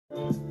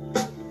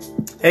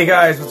Hey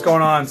guys, what's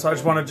going on? So I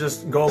just want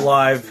to go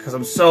live because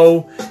I'm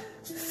so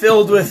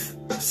filled with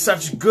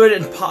such good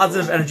and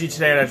positive energy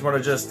today, and I just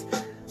want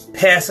to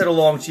pass it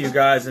along to you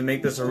guys and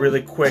make this a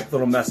really quick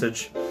little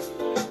message.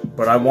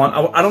 But I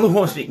don't know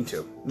who I'm speaking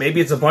to.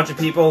 Maybe it's a bunch of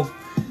people,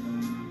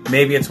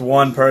 maybe it's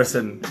one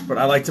person, but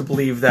I like to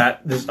believe that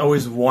there's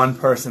always one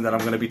person that I'm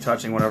going to be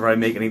touching whenever I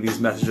make any of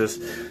these messages.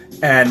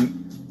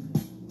 And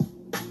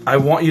I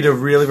want you to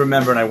really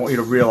remember, and I want you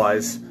to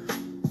realize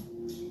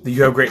that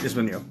you have greatness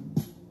within you.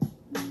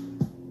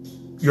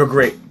 You're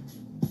great.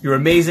 You're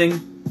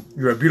amazing.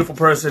 You're a beautiful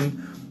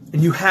person.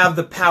 And you have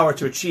the power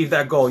to achieve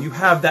that goal. You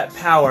have that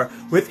power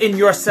within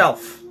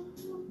yourself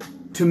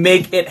to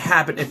make it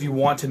happen if you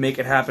want to make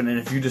it happen and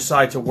if you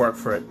decide to work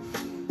for it.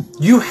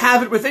 You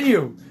have it within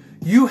you.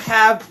 You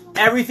have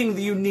everything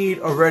that you need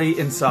already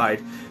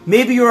inside.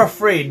 Maybe you're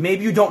afraid.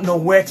 Maybe you don't know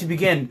where to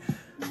begin.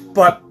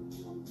 But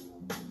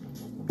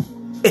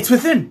it's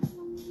within.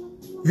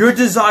 Your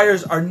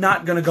desires are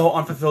not going to go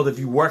unfulfilled if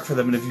you work for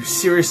them and if you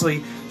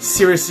seriously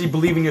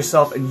believe in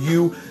yourself and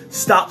you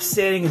stop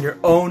standing in your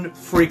own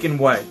freaking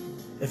way.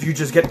 If you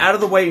just get out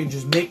of the way and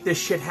just make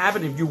this shit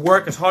happen, if you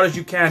work as hard as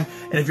you can,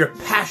 and if you're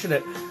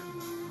passionate,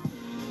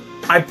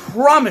 I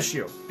promise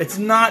you, it's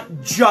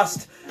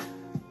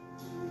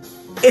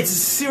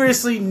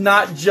seriously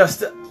not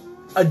just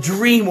a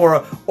dream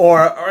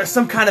or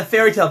some kind of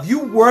fairy tale. If you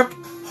work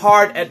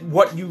hard at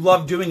what you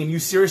love doing and you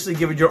seriously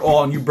give it your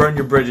all and you burn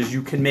your bridges,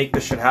 you can make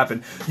this shit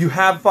happen. You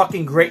have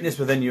fucking greatness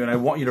within you, and I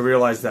want you to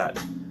realize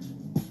that.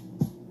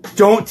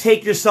 Don't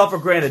take yourself for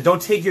granted.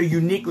 Don't take your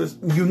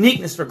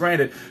uniqueness for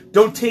granted.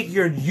 Don't take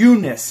your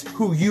you-ness,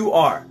 who you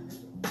are,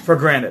 for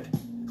granted.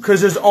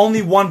 Because there's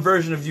only one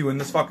version of you in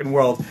this fucking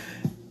world.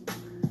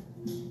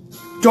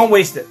 Don't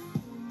waste it.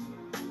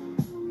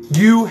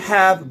 You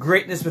have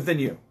greatness within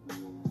you.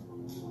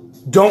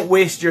 Don't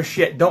waste your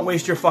shit. Don't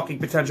waste your fucking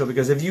potential,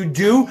 because if you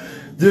do,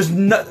 there's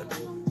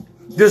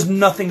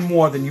nothing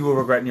more than you will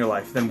regret in your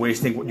life than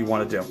wasting what you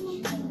want to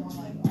do.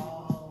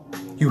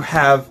 You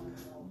have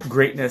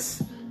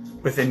greatness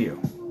within you.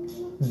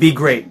 Be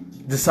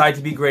great. Decide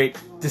to be great.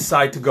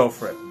 Decide to go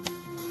for it.